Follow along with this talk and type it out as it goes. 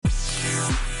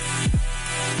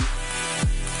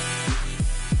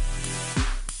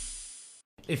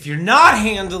If you're not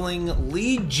handling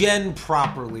lead gen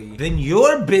properly, then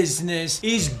your business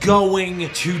is going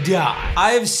to die.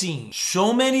 I have seen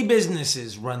so many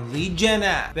businesses run lead gen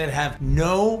ads that have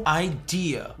no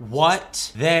idea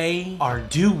what they are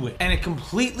doing, and it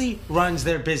completely runs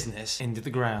their business into the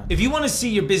ground. If you want to see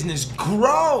your business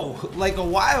grow like a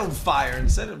wildfire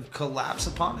instead of collapse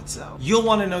upon itself, you'll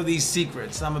want to know these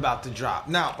secrets I'm about to drop.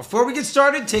 Now, before we get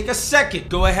started, take a second,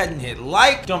 go ahead and hit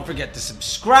like, don't forget to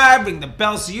subscribe, ring the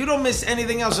bell so you don't miss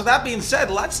anything else. With that being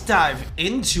said, let's dive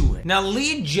into it. Now,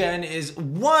 lead gen is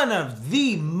one of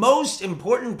the most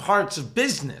important parts of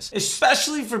business,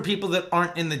 especially for people that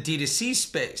aren't in the D2C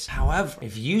space. However,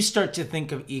 if you start to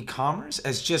think of e-commerce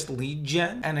as just lead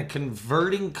gen and a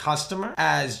converting customer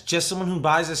as just someone who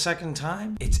buys a second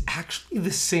time, it's actually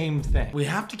the same thing. We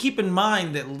have to keep in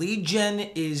mind that lead gen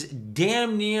is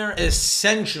damn near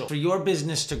essential for your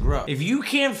business to grow. If you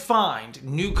can't find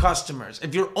new customers,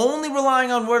 if you're only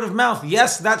relying on word of mouth,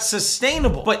 yes, that's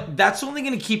sustainable, but that's only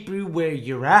going to keep you where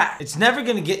you're at. It's never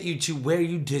going to get you to where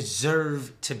you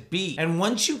deserve to be. And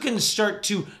once you can start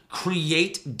to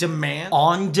create demand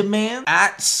on demand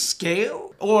at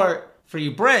scale, or for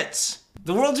you Brits,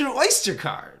 the world's your oyster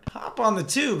card. Hop on the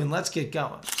tube and let's get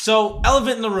going. So,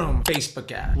 elephant in the room,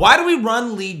 Facebook ads. Why do we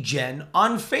run lead gen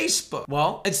on Facebook?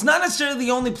 Well, it's not necessarily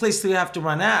the only place that we have to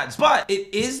run ads, but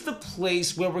it is the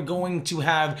place where we're going to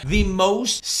have the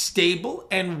most stable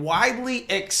and widely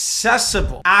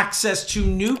accessible access to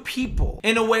new people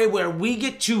in a way where we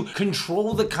get to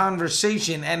control the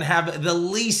conversation and have the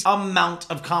least amount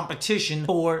of competition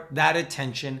for that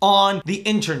attention on the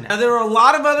internet. Now, there are a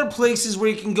lot of other places where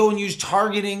you can go and use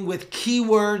targeting with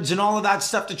keywords and all of that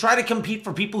stuff to try to compete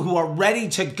for people who are ready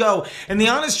to go. And the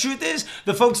honest truth is,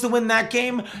 the folks that win that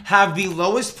game have the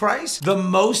lowest price, the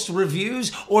most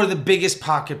reviews, or the biggest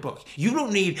pocketbook. You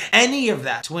don't need any of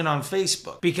that to win on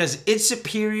Facebook because it's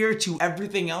superior to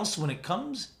everything else when it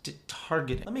comes to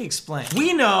targeting. Let me explain.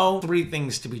 We know three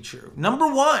things to be true.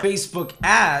 Number one, Facebook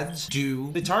ads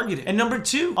do the targeting. And number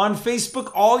two, on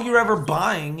Facebook, all you're ever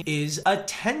buying is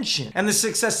attention. And the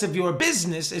success of your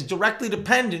business is directly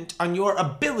dependent on your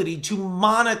ability to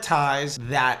monetize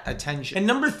that attention. And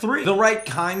number three, the right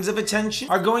kinds of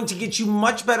attention are going to get you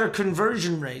much better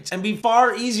conversion rates and be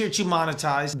far easier to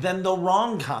monetize than the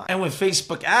wrong kind. And with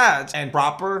Facebook ads and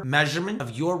proper measurement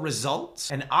of your results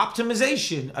and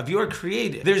optimization of your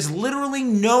creative, there's literally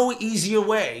no easier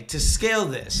way to scale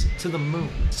this to the moon.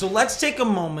 So let's take a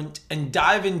moment and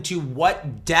dive into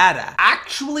what data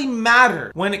actually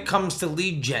matter when it comes to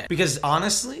lead gen. Because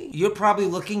honestly, you're probably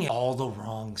looking at all the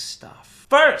wrong stuff.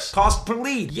 First, cost per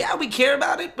lead. Yeah, we care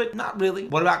about it, but not really.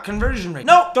 What about conversion rate?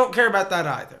 No, don't care about that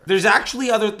either. There's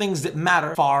actually other things that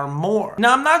matter far more.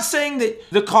 Now, I'm not saying that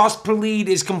the cost per lead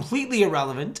is completely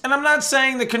irrelevant, and I'm not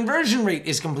saying the conversion rate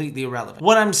is completely irrelevant.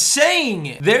 What I'm saying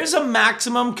is there's a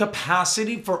maximum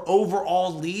capacity for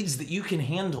overall leads that you can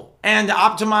handle. And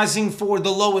optimizing for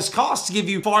the lowest cost to give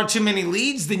you far too many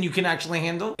leads than you can actually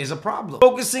handle is a problem.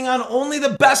 Focusing on only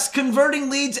the best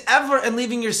converting leads ever and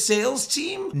leaving your sales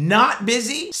team not busy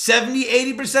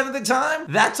 70-80% of the time,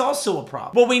 that's also a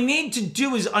problem. What we need to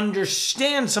do is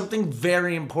understand something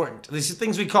very important. These are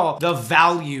things we call the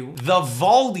value, the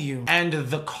volume, and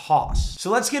the cost.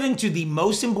 So let's get into the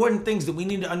most important things that we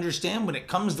need to understand when it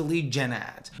comes to lead gen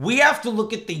ads. We have to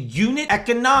look at the unit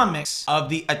economics of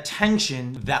the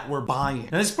attention that we're buying.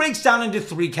 Now, this breaks down into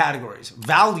three categories: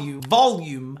 value,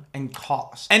 volume, and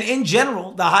cost. And in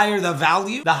general, the higher the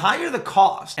value, the higher the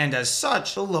cost, and as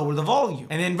such, the lower the volume.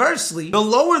 And inversely, the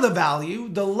lower the value,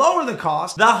 the lower the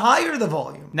cost, the higher the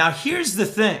volume. Now, here's the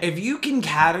thing. If you can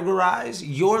categorize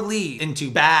your lead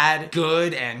into bad,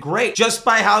 good, and great just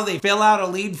by how they fill out a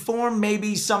lead form,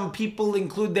 maybe some people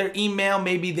include their email,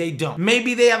 maybe they don't.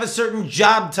 Maybe they have a certain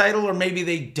job title, or maybe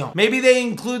they don't. Maybe they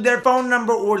include their phone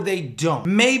number, or they don't.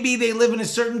 Maybe they live in a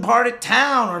certain part of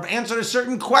town, or have answered a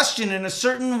certain question in a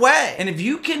certain way. And if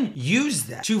you can use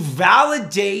that to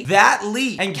validate that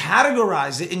lead and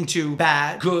categorize it into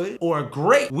bad, good, or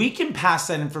great, we can pass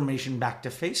that information back to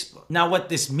Facebook. Now, what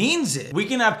this means is we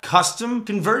can have custom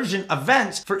conversion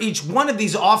events for each one of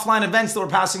these offline events that we're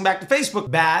passing back to Facebook,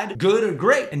 bad, good, or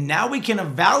great. And now we can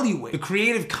evaluate the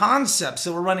creative concepts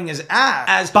that we're running as ads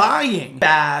as buying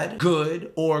bad,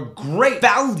 good, or great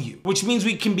value, which means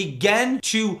we can begin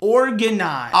to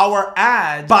organize our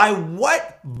ads by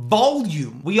what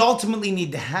volume we ultimately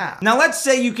need to have. Now, let's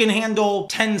say you can handle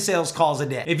 10 sales calls a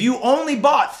day. If you only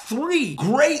bought 3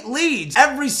 great leads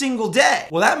every single day,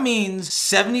 well, that means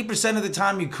 70% of the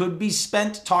time you could be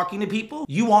spent talking to people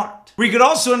you aren't. We could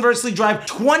also inversely drive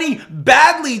 20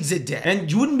 bad leads a day, and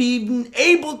you wouldn't be even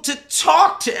able to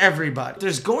talk to everybody.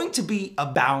 There's going to be a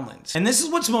balance, and this is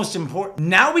what's most important.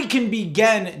 Now we can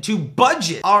begin to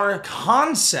budget our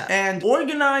concept and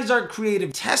organize our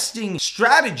creative testing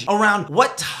strategy around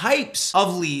what types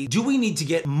of leads do we need to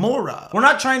get more of. We're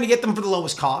not trying to get them for the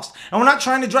lowest cost, and we're not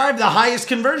trying to drive the highest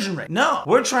conversion rate. No,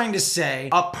 we're trying to say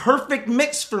a perfect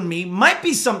mix for me might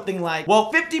be something like,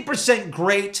 well, 50%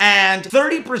 great and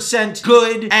 30%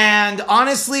 good, and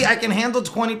honestly, I can handle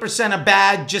 20% of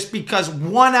bad just because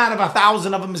 1 out of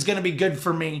 1,000 of them is going to be good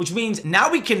for me, which means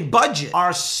now we can budget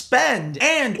our spend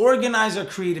and organize our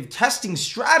creative testing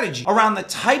strategy around the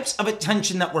types of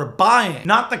attention that we're buying,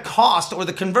 not the cost or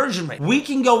the conversion rate. We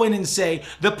can go in and say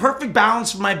the perfect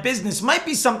balance for my business might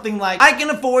be something like, I can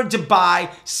afford to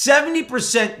buy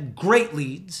 70% great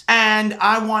leads and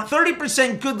I want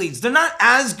 30% good leads. They're not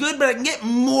as good, but I can get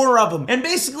more of them. And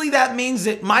basically that means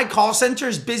that my call center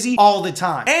is busy all the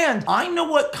time. And I know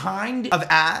what kind of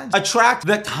ads attract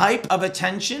the type of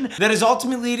attention that is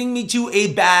ultimately leading me to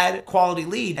a bad quality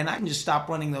lead. And I can just stop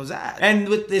running those ads. And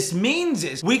what this means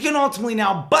is we can ultimately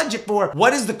now budget for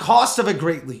what is the cost of a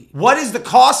great lead? What is the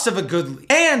cost of a good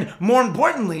lead? And more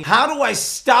importantly, how do I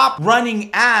stop running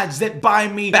ads that buy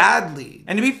me bad leads?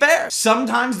 And to be fair,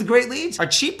 sometimes the great leads are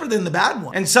cheaper than the bad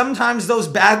ones. And sometimes those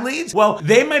bad leads, well,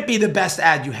 they might be the best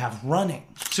ad you have running.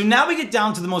 So now we get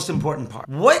down to the most important part.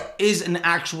 What is an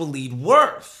actual lead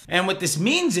worth? And what this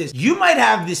means is you might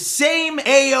have the same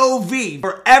AOV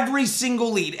for every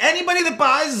single lead. Anybody that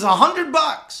buys is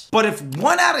 $100. But if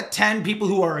 1 out of 10 people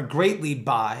who are a great lead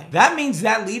buy, that means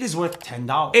that lead is worth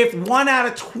 $10. If 1 out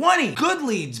of 20 good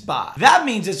leads buy, that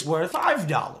means it's worth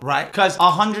 $5, right? Because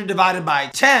 100 divided by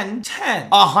 10, 10.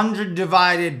 100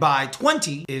 divided by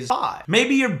 20 is 5.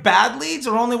 Maybe your bad leads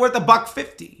are only worth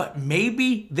 $1.50, but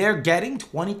maybe they're getting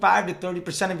 25 to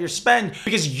 30% of your spend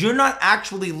because you're not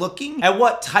actually looking at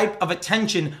what type of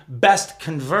attention best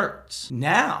converts.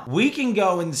 Now, we can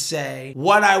go and say,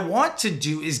 what I want to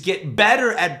do is get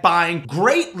better at buying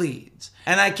great leads.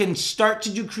 And I can start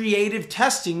to do creative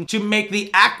testing to make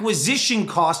the acquisition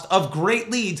cost of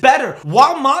great leads better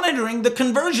while monitoring the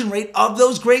conversion rate of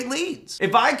those great leads.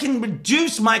 If I can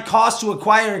reduce my cost to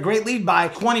acquire a great lead by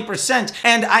 20%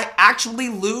 and I actually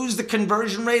lose the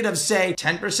conversion rate of say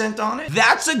 10% on it,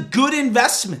 that's a good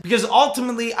investment because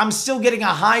ultimately I'm still getting a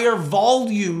higher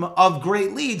volume of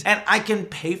great leads and I can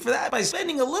pay for that by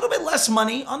spending a little bit less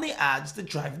money on the ads that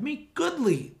drive me good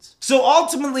leads. So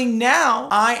ultimately now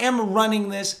I am running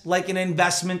this like an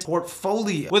investment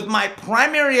portfolio with my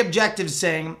primary objective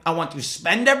saying I want to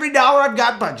spend every dollar I've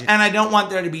got budget and I don't want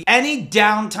there to be any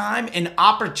downtime and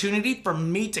opportunity for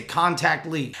me to contact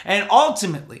leads. And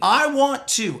ultimately, I want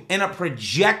to, in a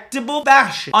projectable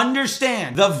fashion,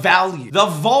 understand the value, the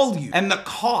volume, and the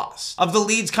cost of the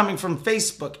leads coming from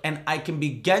Facebook, and I can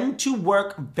begin to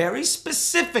work very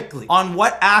specifically on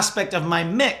what aspect of my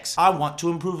mix I want to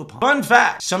improve upon. Fun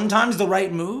fact, sometimes the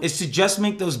right move is to just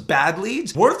make those bad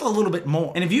leads worth a little bit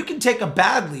more. And if you can take a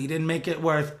bad lead and make it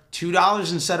worth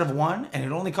 $2 instead of $1 and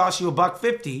it only costs you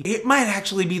 $1.50, it might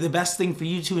actually be the best thing for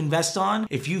you to invest on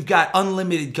if you've got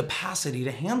unlimited capacity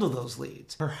to handle those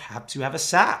leads. Perhaps you have a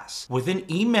SaaS with an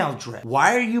email drip.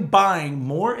 Why are you buying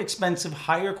more expensive,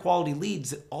 higher quality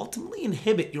leads that ultimately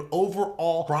inhibit your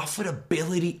overall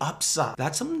profitability upside?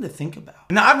 That's something to think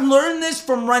about. Now, I've learned this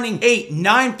from running 8,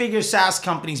 9-figure SaaS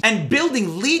companies and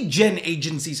building lead gen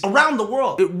agencies around the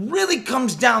world. It really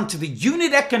comes down to the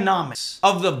unit economics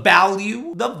of the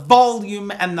value, the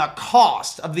volume, and the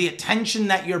cost of the attention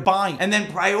that you're buying, and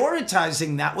then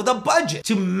prioritizing that with a budget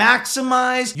to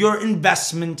maximize your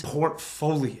investment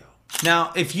portfolio.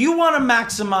 Now, if you want to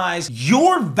maximize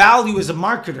your value as a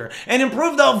marketer and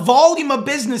improve the volume of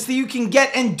business that you can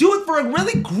get and do it for a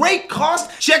really great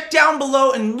cost, check down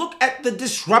below and look at the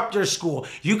Disruptor School.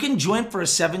 You can join for a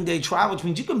 7-day trial, which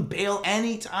means you can bail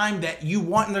anytime that you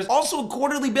want. And there's also a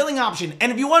quarterly billing option. And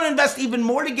if you want to invest even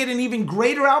more to get an even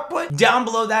greater output, down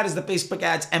below that is the Facebook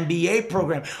Ads MBA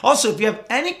program. Also, if you have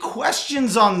any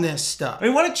questions on this stuff, or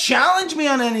you want to challenge me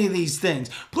on any of these things,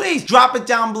 please drop it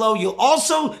down below. You'll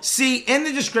also see see in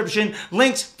the description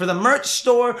links for the merch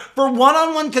store, for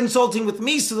one-on-one consulting with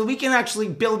me so that we can actually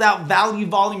build out value,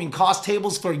 volume, and cost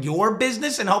tables for your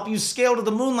business and help you scale to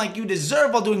the moon like you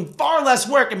deserve while doing far less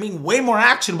work and being way more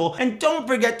actionable. And don't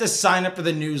forget to sign up for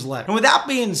the newsletter. And with that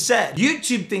being said,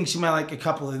 YouTube thinks you might like a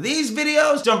couple of these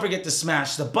videos. Don't forget to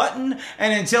smash the button.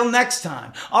 And until next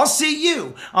time, I'll see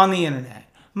you on the internet.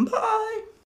 Bye.